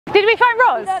Did we find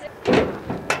Roz?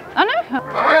 Oh no.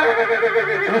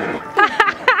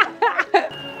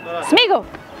 Smeagol.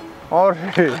 Ori.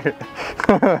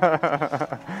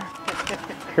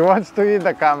 He wants to eat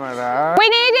the camera. We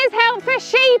need his help for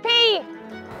Sheepy.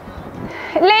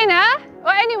 Lena,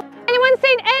 or anyone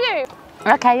seen Edu?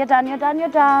 Okay, you're done, you're done, you're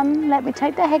done. Let me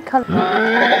take the head collar.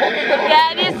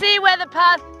 Yeah, do you see where the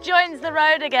path joins the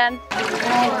road again?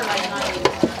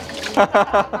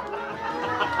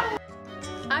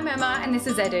 I'm Emma and this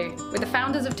is Edu. We're the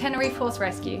founders of Tenerife Horse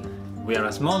Rescue. We are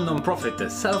a small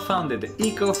non-profit, self-founded,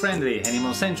 eco-friendly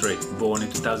animal sanctuary born in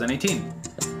 2018.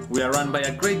 We are run by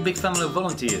a great big family of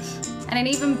volunteers. And an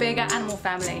even bigger animal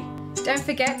family. Don't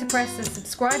forget to press the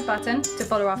subscribe button to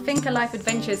follow our Finca Life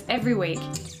adventures every week.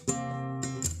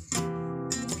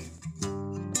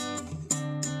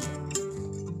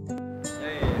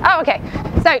 Oh, okay.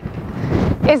 So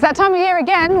it's that time of year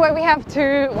again where we have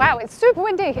to, wow, it's super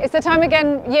windy. It's the time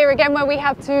year again where we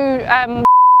have to,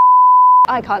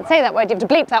 I can't say that word, you have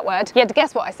to bleep that word. You had to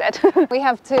guess what I said. We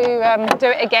have to do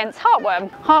it against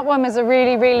heartworm. Heartworm is a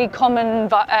really, really common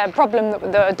problem that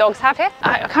the dogs have here.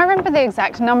 I can't remember the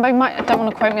exact number, I don't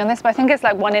want to quote me on this, but I think it's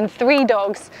like 1 in 3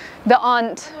 dogs that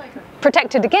aren't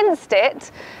protected against it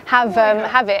have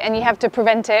it, and you have to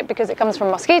prevent it because it comes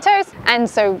from mosquitoes, and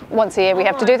so once a year we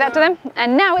have to do that to them.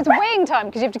 And now it's weighing time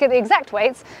because you have to get the exact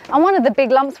weights, and one of the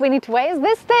big lumps we need to weigh is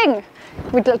this thing.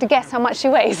 We'd like to guess how much she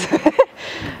weighs.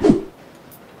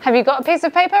 Have you got a piece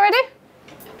of paper ready?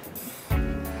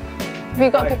 Have you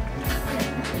got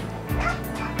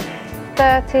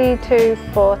 30 to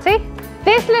 40.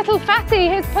 This little fatty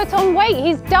has put on weight.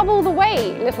 He's double the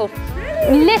weight, little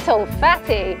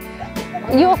fatty.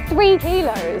 You're 3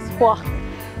 kilos. What?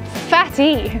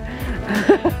 Fatty.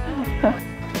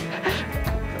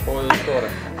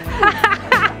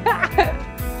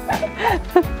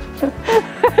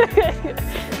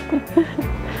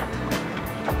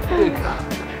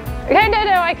 Okay,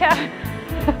 no, I can't.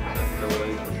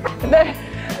 No.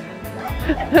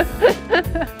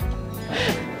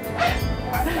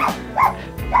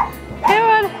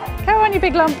 Come on, you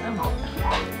big lump.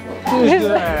 Who's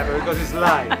there? Because it's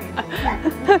light.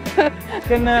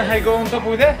 Can I go on top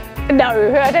with it? No,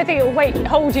 I don't think it'll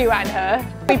hold you and her.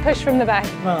 We push from the back.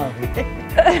 No.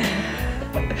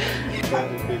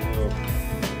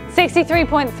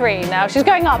 63.3 now. She's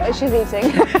going up as she's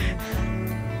eating.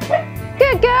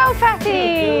 Good girl,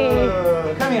 Fatty!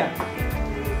 Come here.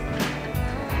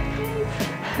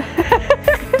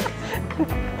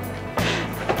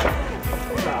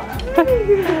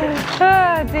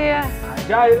 Oh dear.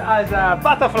 Agile as a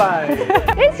butterfly.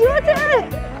 It's your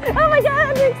turn! Oh my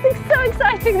god, it's so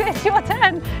exciting that it's your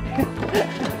turn!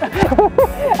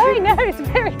 I know, it's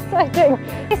very exciting.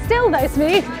 It's still though,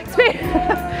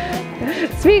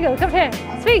 Smeagol, come here.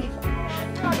 Smeag.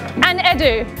 And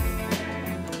Edu.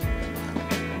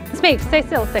 Smeag, stay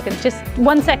still a second. Just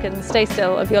 1 second, stay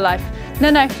still of your life.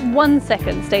 No, 1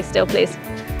 second, stay still, please.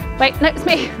 Wait, no,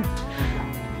 Smeag.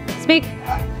 Smeag.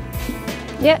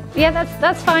 Yeah,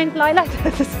 that's fine. Lie like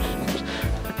this.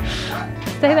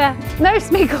 Stay there. No,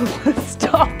 Smeagol,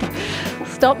 stop.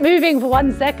 Stop moving for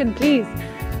 1 second, please.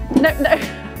 No.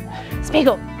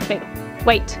 Smeagol,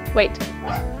 wait.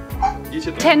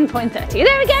 10.30.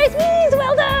 There we go, Smeag,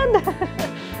 well done.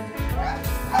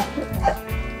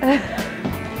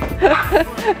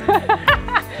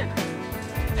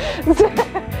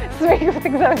 Smeagol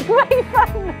thinks that was great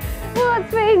fun. What,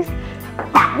 Smeag?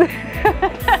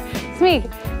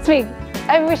 Smeag,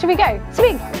 where should we go?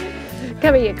 Smeag,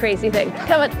 come here, you crazy thing.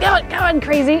 Come on,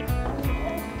 crazy.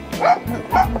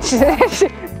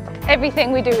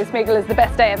 Everything we do with Smeagol is the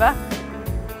best day ever.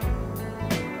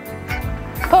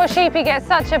 Poor Sheepy gets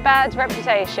such a bad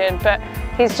reputation, but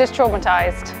he's just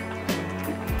traumatised.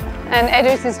 And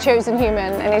Edu's his chosen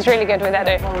human, and he's really good with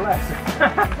Edu.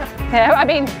 Yeah, I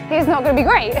mean, he's not going to be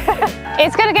great.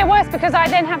 It's going to get worse because I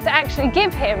then have to actually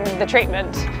give him the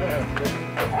treatment.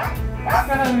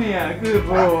 Come here, good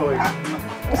boy.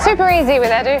 Super easy with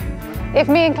Edu. If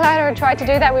me and Clara had tried to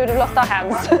do that, we would have lost our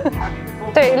hands.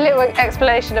 So a little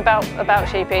explanation about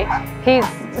Sheepy. He's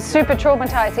super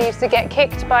traumatized. He used to get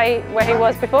kicked by where he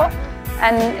was before,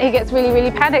 and he gets really,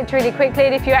 really panicked really quickly.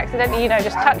 And if you accidentally,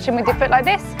 just touch him with your foot like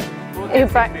this, he'll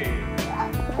break.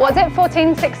 Was it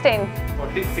 14, 16?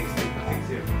 14, 16.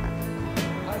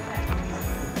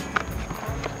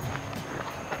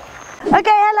 Okay,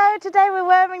 hello. Today we're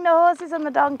worming the horses and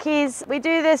the donkeys. We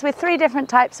do this with 3 different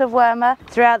types of wormer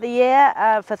throughout the year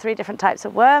for 3 different types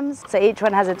of worms. So each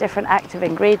one has a different active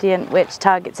ingredient which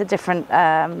targets a different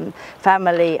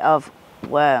family of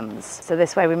worms. So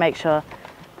this way we make sure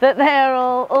that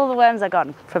all the worms are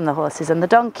gone from the horses and the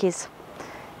donkeys.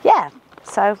 yeah,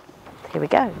 so here we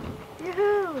go.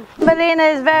 Melina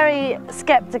is very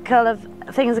skeptical of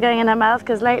things going in her mouth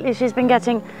because lately she's been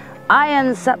getting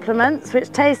iron supplements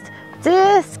which taste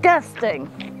disgusting.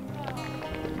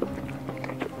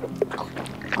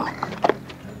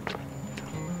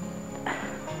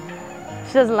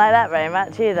 She doesn't like that very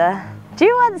much either. Do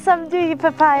you want some, do you,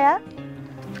 papaya?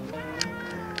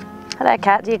 Hello,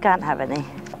 cat, you can't have any.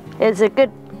 It's a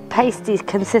good pasty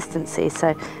consistency,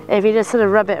 so if you just sort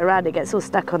of rub it around, it gets all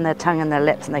stuck on their tongue and their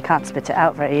lips and they can't spit it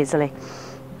out very easily.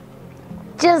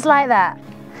 Just like that.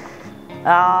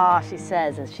 Ah, she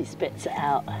says as she spits it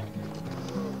out.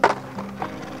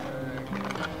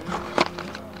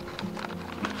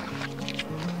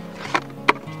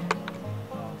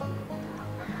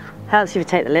 Helps if you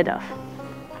take the lid off.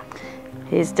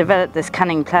 He's developed this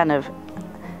cunning plan of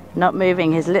not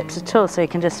moving his lips at all so he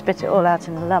can just spit it all out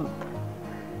in a lump.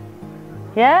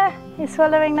 Yeah? He's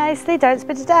swallowing nicely? Don't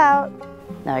spit it out.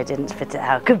 No, he didn't spit it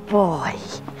out. Good boy.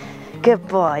 Good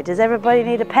boy. Does everybody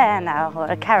need a pear now or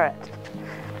a carrot?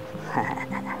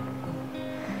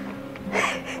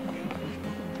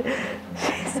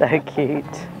 She's so cute.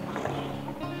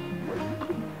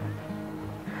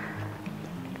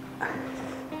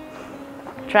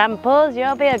 Tramples,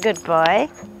 you'll be a good boy.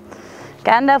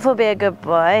 Gandalf will be a good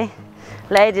boy.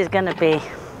 Lady's gonna be a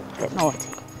bit naughty.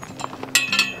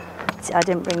 See, I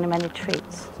didn't bring them any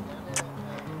treats.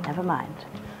 Never mind.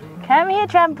 Come here,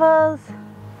 Tramples.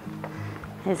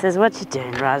 He says, what you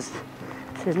doing, Roz?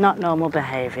 This is not normal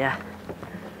behaviour.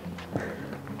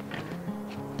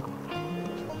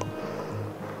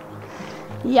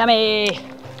 Yummy!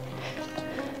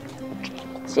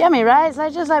 It's yummy, right? It's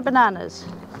like, just like bananas.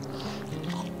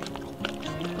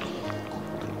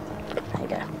 There you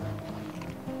go.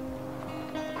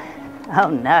 Oh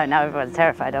no, now everyone's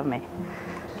terrified of me.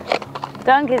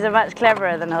 Donkeys are much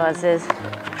cleverer than horses.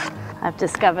 I've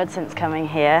discovered since coming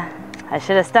here. I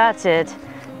should have started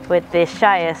with the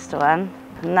shyest one.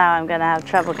 Now I'm going to have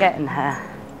trouble getting her.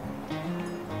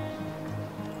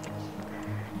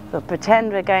 We'll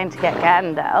pretend we're going to get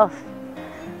Gandalf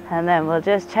and then we'll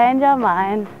just change our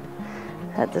mind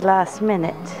at the last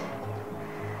minute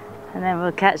and then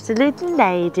we'll catch the little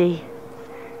lady.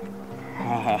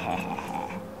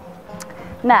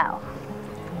 Now,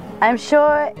 I'm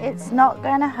sure it's not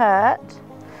going to hurt,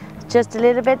 just a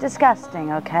little bit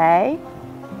disgusting, okay?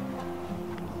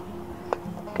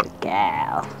 Good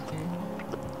gal.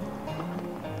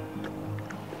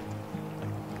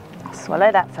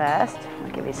 Swallow that first.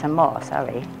 I'll give you some more,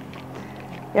 sorry.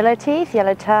 Yellow teeth,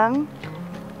 yellow tongue.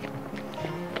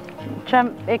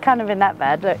 Trump, it can't have been that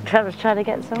bad. Look, Trump's trying to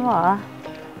get some more.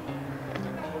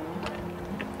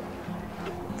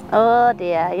 Oh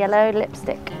dear, yellow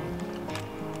lipstick.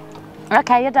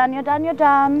 Okay, you're done, you're done, you're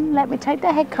done. Let me take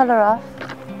the head collar off.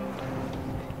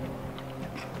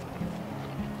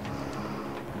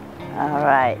 All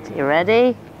right, you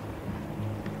ready?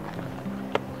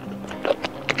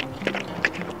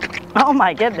 Oh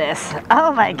my goodness,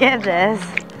 oh my goodness.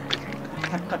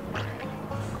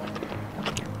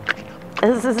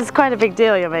 This is quite a big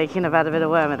deal you're making about a bit of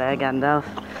worm there, Gandalf.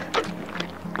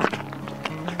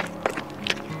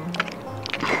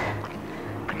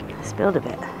 I spilled a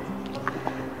bit.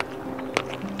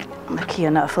 Lucky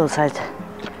you're not a full-size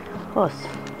horse.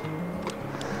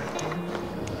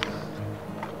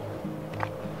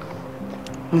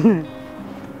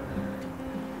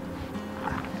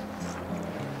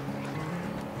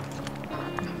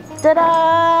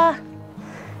 Ta-da!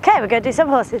 Okay, we're going to do some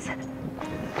horses.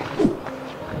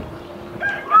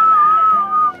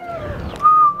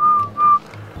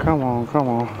 Come on, come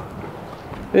on.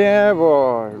 Yeah,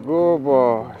 boy. Good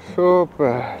boy.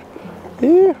 Super.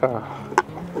 Yeah.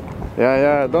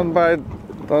 Yeah, don't bite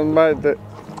the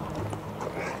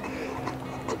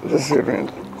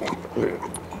syringe.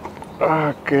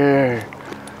 Okay.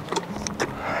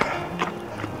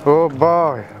 Oh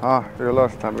boy. Ah, you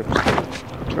lost a bit.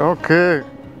 Okay.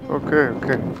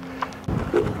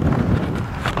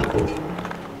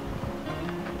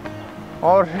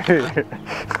 Ori.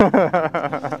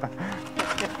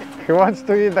 He wants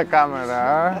to eat the camera.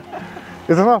 Huh?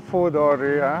 It's not food,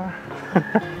 Ori. Huh?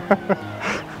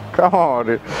 Come on,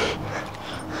 Ori.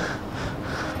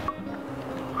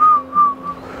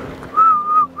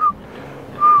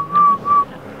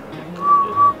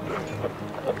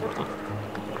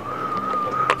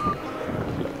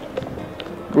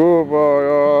 Good boy,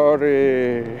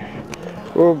 Ori.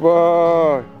 Good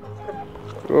boy.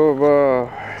 Good boy.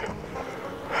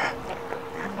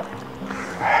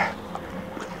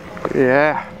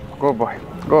 Yeah, good boy.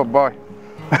 Good boy.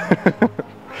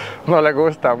 No le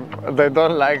gusta. They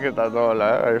don't like it at all,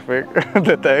 I think,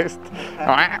 the taste.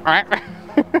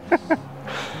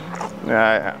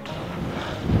 Yeah.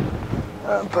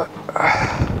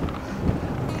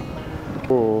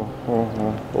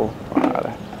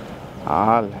 Vale.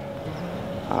 Vale.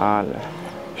 Vale.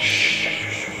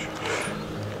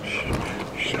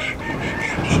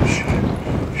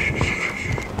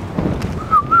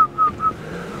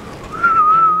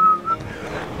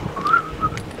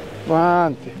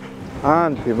 Avanti,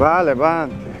 avanti, vale,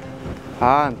 avanti,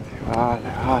 avanti, vale,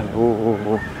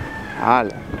 vale,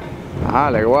 vale,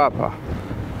 vale, guapa,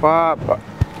 guapa,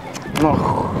 no,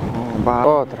 va,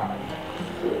 otra,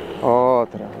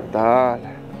 dale,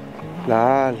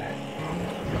 dale,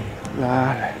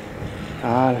 dale,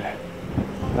 dale,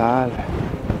 dale,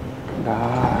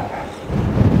 dale,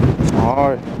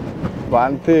 ay,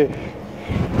 avanti,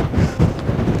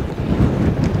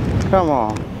 come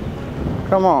on,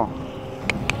 come on.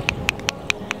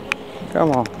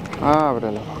 Come on,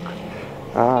 abre la boca,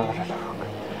 abre la boca.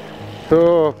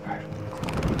 Súper.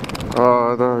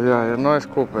 Oh, no, ya, no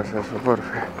escupes eso, por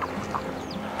favor.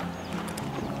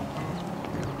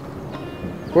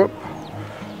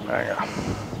 Venga.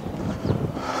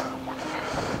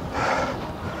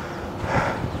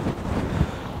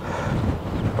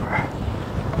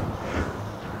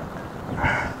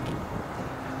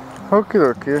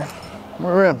 Okidoki.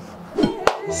 Muy bien.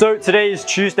 So today is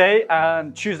Tuesday,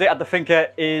 and Tuesday at the Finca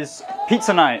is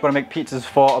pizza night. We're gonna make pizzas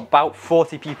for about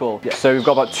 40 people. Yeah. So we've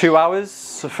got about 2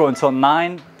 hours until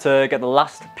 9 to get the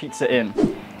last pizza in.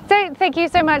 So thank you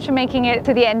so much for making it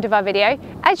to the end of our video.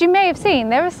 As you may have seen,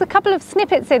 there was a couple of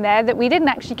snippets in there that we didn't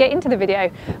actually get into the video,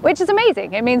 which is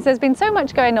amazing. It means there's been so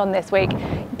much going on this week.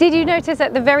 Did you notice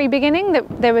at the very beginning that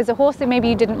there was a horse that maybe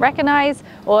you didn't recognize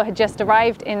or had just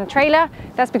arrived in trailer?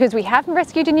 That's because we haven't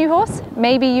rescued a new horse.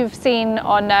 Maybe you've seen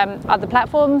on other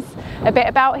platforms a bit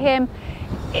about him.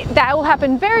 That all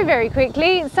happened very, very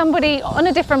quickly. Somebody on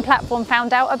a different platform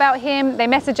found out about him. They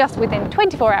messaged us within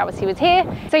 24 hours he was here.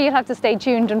 So you'll have to stay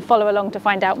tuned and follow along to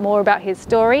find out more about his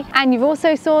story. And you've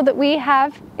also saw that we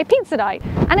have a pizza night.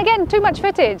 And again, too much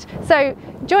footage. So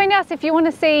join us if you want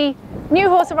to see new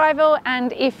horse arrival,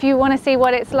 and if you want to see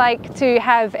what it's like to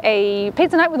have a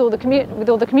pizza night with all the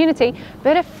community,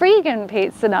 but a freegan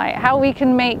pizza night, how we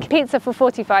can make pizza for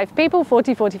 45 people,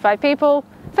 45 people,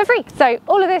 for free. So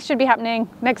all of this should be happening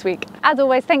next week. As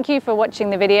always, thank you for watching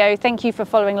the video. Thank you for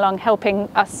following along, helping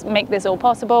us make this all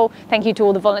possible. Thank you to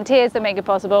all the volunteers that make it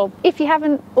possible. If you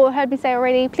haven't or heard me say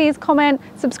already, please comment,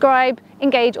 subscribe,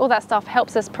 engage. All that stuff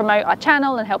helps us promote our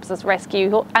channel and helps us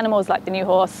rescue animals like the new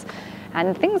horse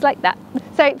and things like that.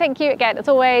 So thank you again as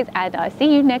always, and I'll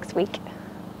see you next week.